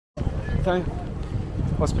Time.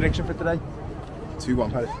 What's the prediction for today?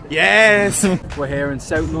 2-1 Palace. Yes! We're here in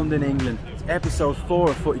South London, England. It's episode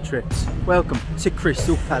 4 of Footy Tripz. Welcome to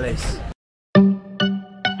Crystal Palace.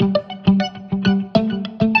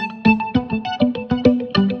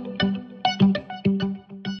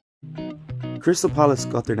 Crystal Palace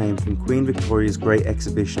got their name from Queen Victoria's Great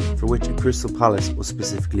Exhibition, for which a Crystal Palace was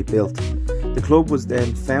specifically built. The club was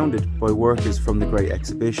then founded by workers from the Great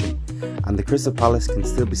Exhibition, and the Crystal Palace can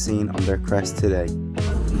still be seen on their crest today.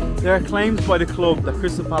 There are claims by the club that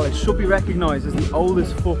Crystal Palace should be recognised as the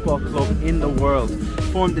oldest football club in the world,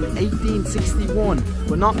 formed in 1861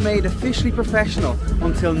 but not made officially professional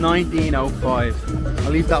until 1905.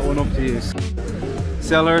 I'll leave that one up to you.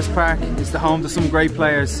 Selhurst Park is the home to some great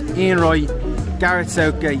players: Ian Wright, Gareth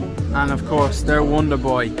Southgate, and of course their wonder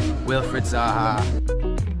boy, Wilfried Zaha.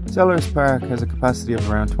 Selhurst Park has a capacity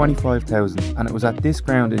of around 25,000, and it was at this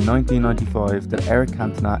ground in 1995 that Eric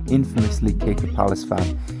Cantona infamously kicked a Palace fan.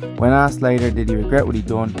 When asked later did he regret what he'd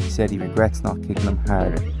done, he said he regrets not kicking him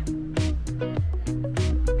harder.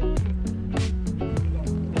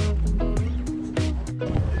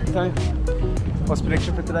 Time. What's the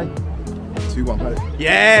prediction for today? 2-1 Palace.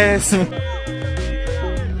 Yes!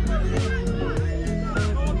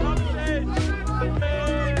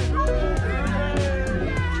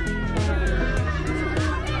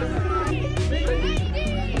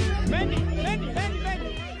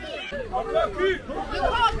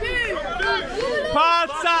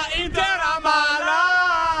 Pazza intera mala,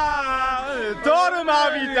 dorma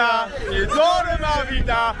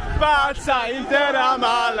vita, pazza intera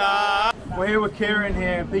mala. We're here with Kieran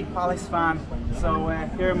here, big Palace fan. So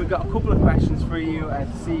Kieran, we've got a couple of questions for you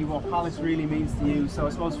to see what Palace really means to you. So I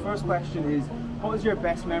suppose first question is, what was your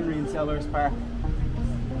best memory in Selhurst Park?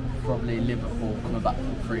 Probably Liverpool coming back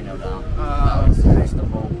from 3-0 down. That was the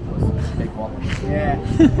ball was a big one. Yeah,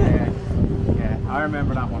 I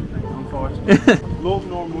remember that one, unfortunately. Love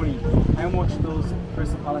nor money. How much does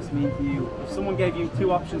Crystal Palace mean to you? If someone gave you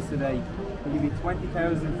two options today, they'll give you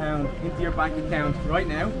 £20,000 into your bank account right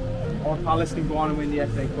now, or Palace can go on and win the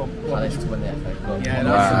FA Cup. Palace to win the FA Cup. Yeah,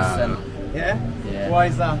 that's wow. Yeah? Yeah. Why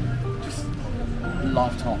is that? Just a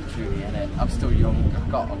lifetime opportunity in it. I'm still young.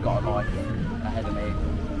 I've got a life ahead of me.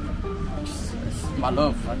 It's my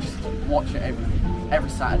love. I just watch it every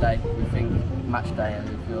Saturday. We think match day, and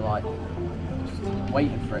we feel like just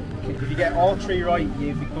waiting for it. If you get all three right,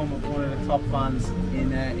 you become one of the top fans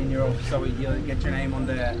in Europe. So you'll get your name on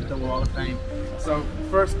the Wall of Fame. So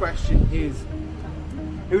first question is,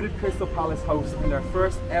 who did Crystal Palace host in their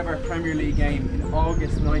first ever Premier League game in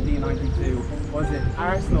August 1992? Was it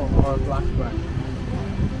Arsenal or Blackburn?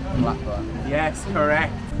 Blackburn. Yes,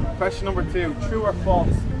 correct. Question number 2, true or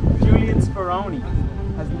false? Julian Speroni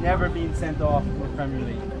has never been sent off for the Premier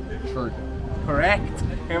League. True. Correct.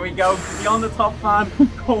 Here we go. Beyond the top fan,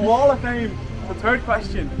 Wall of Fame. The third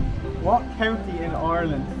question. What county in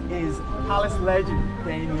Ireland is Palace legend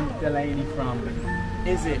Damien Delaney from?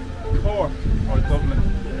 Is it Cork or Dublin?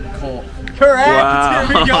 Cork. Correct! Wow.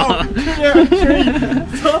 Here we go! 3 out of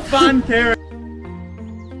 3. Tough fan, Kieran.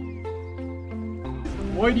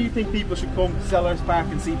 Why do you think people should come to Selhurst Park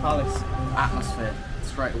and see Palace? Atmosphere,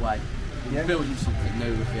 straight away. You're building something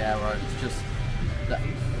new with the Aero. It's just that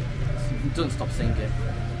it doesn't stop singing.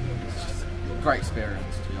 It's just a great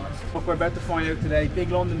experience, to be honest. Look, we're about to find out today.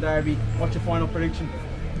 Big London derby. What's your final prediction?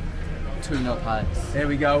 2-0 Palace. There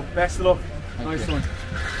we go. Best of luck. Nice one.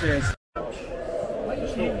 Cheers.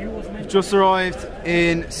 We've just arrived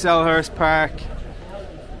in Selhurst Park.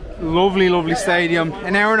 Lovely, lovely stadium.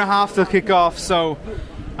 An hour and a half till kick off. So,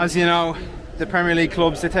 as you know, the Premier League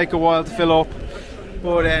clubs, they take a while to fill up.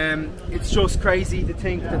 But it's just crazy to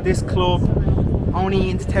think that this club, only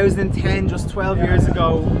in 2010, just 12 years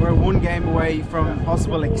ago, were one game away from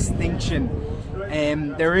possible extinction.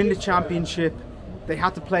 They're in the Championship. They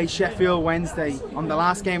had to play Sheffield Wednesday on the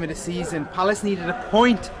last game of the season. Palace needed a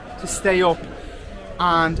point to stay up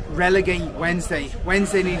and relegate Wednesday.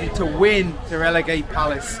 Wednesday needed to win to relegate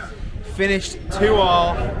Palace. Finished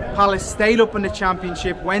 2-2. Palace stayed up in the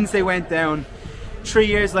Championship. Wednesday went down. 3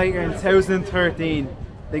 years later, in 2013,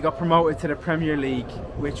 they got promoted to the Premier League,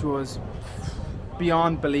 which was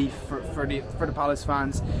beyond belief for the Palace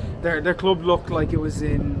fans. Their club looked like it was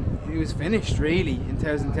finished really in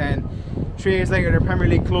 2010. 3 years later, their Premier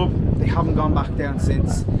League club, they haven't gone back down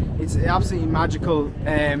since. It's absolutely magical.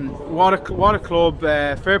 What a club!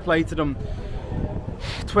 Fair play to them.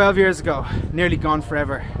 12 years ago, nearly gone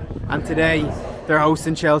forever, and today they're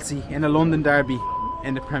hosting Chelsea in a London derby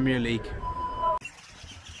in the Premier League.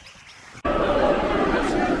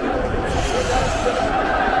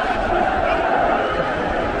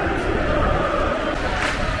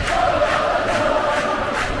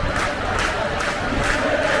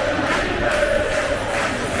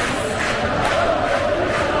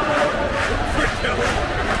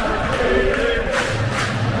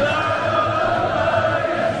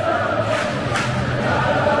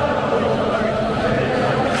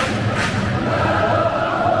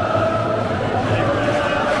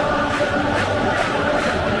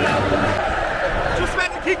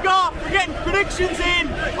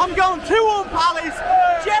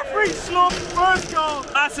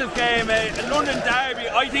 massive game, a London derby.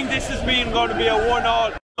 I think this has been going to be a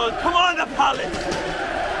 1-all. Come on, the Palace!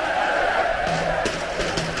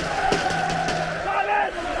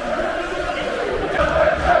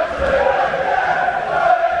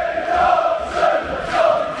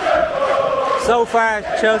 So far,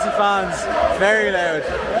 Chelsea fans, very loud.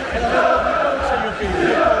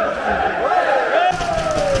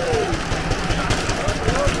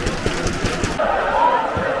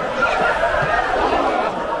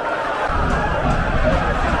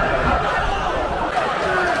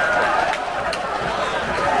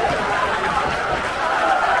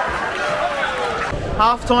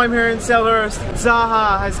 Half time here in Selhurst.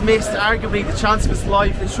 Zaha has missed arguably the chance of his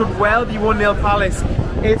life. It should well be 1-0 Palace.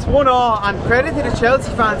 It's 1-all, and credit to the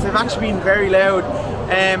Chelsea fans, they've actually been very loud.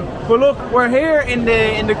 But look, we're here in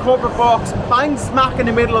the corporate box, bang smack in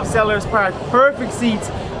the middle of Selhurst Park. Perfect seats,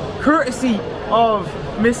 courtesy of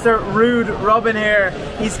Mr. Rude Robin here.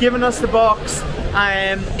 He's given us the box.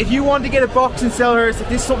 If you want to get a box in Selhurst, if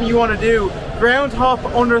this is something you want to do,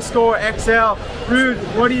 groundhop_XL. Rude,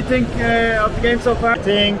 what do you think of the game so far? I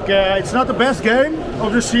think it's not the best game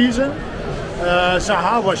of the season.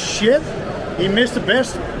 Zaha was shit. He missed the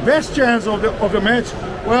best chance of the match.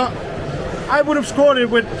 Well, I would have scored it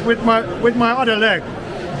with my other leg,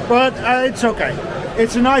 but it's okay.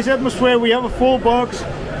 It's a nice atmosphere. We have a full box,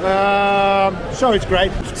 so it's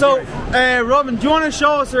great. So, Robin, do you want to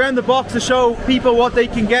show us around the box to show people what they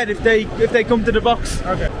can get if they come to the box?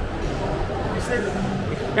 Okay.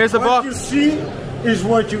 Here's the box. What you see is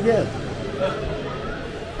what you get.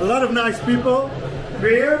 A lot of nice people,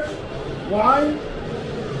 beer, wine,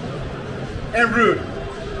 and Rude.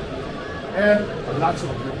 And a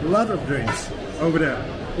lot of drinks over there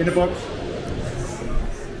in the box.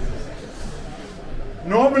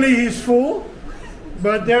 Normally he's full,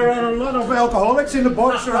 but there are a lot of alcoholics in the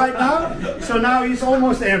box right now, so now he's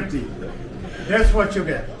almost empty. That's what you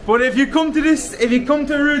get. But if you come to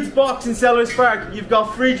Rude's box in Selhurst Park, you've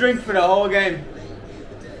got free drink for the whole game.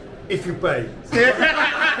 If you pay.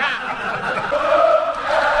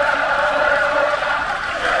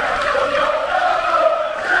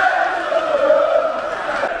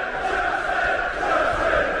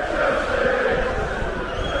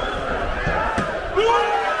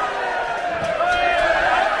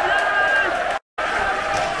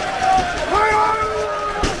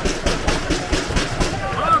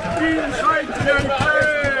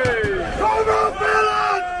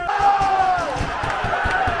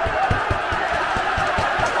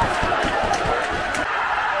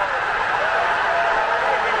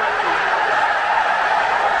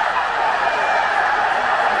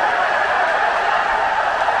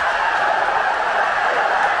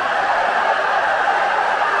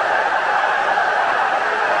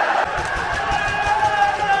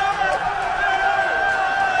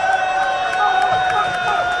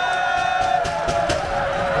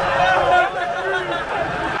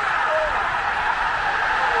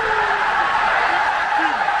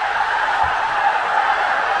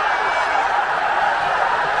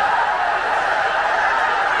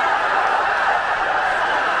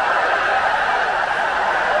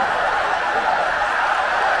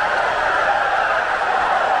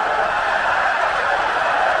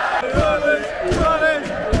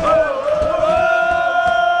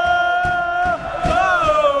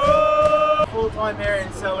 Here in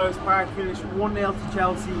Selhurst Park, finished 1-0 to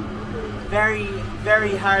Chelsea. Very,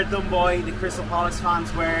 very hard done by the Crystal Palace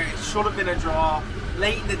fans, where it should have been a draw.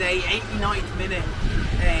 Late in the day, 89th minute,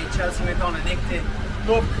 Chelsea went on and nicked it.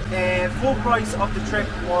 Look, full price of the trip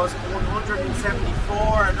was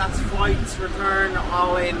 174, and that's flights, return,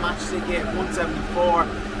 all in, match ticket, 174.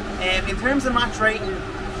 In terms of match rating,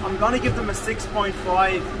 I'm going to give them a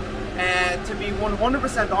 6.5. To be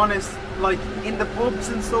 100% honest, like in the pubs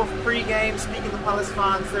and stuff, pre-game, speaking to Palace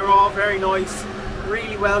fans, they were all very nice,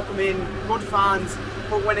 really welcoming, good fans.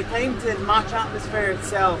 But when it came to the match atmosphere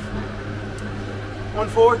itself,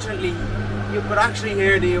 unfortunately, you could actually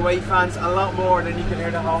hear the away fans a lot more than you could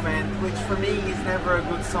hear the home end, which for me is never a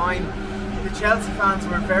good sign. The Chelsea fans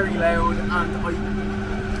were very loud, and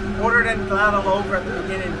other than glad all over at the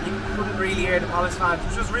beginning, you couldn't really hear the Palace fans,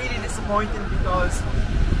 which was really disappointing, because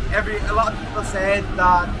a lot of people said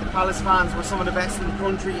that the Palace fans were some of the best in the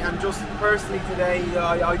country, and just personally today,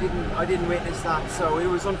 I didn't witness that, so it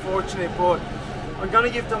was unfortunate. But I'm going to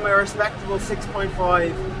give them a respectable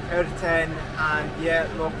 6.5 out of 10. And yeah,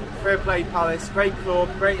 look, fair play Palace, great club,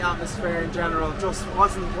 great atmosphere in general. Just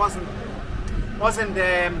wasn't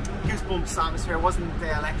goosebumps atmosphere, wasn't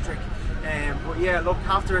electric. But yeah, look,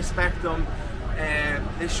 have to respect them.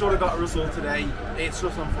 They should have got a result today. It's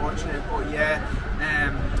just unfortunate, but yeah,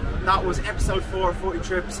 that was episode 4 of Footy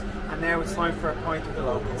Tripz, and now it's time for a pint with the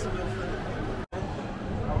locals.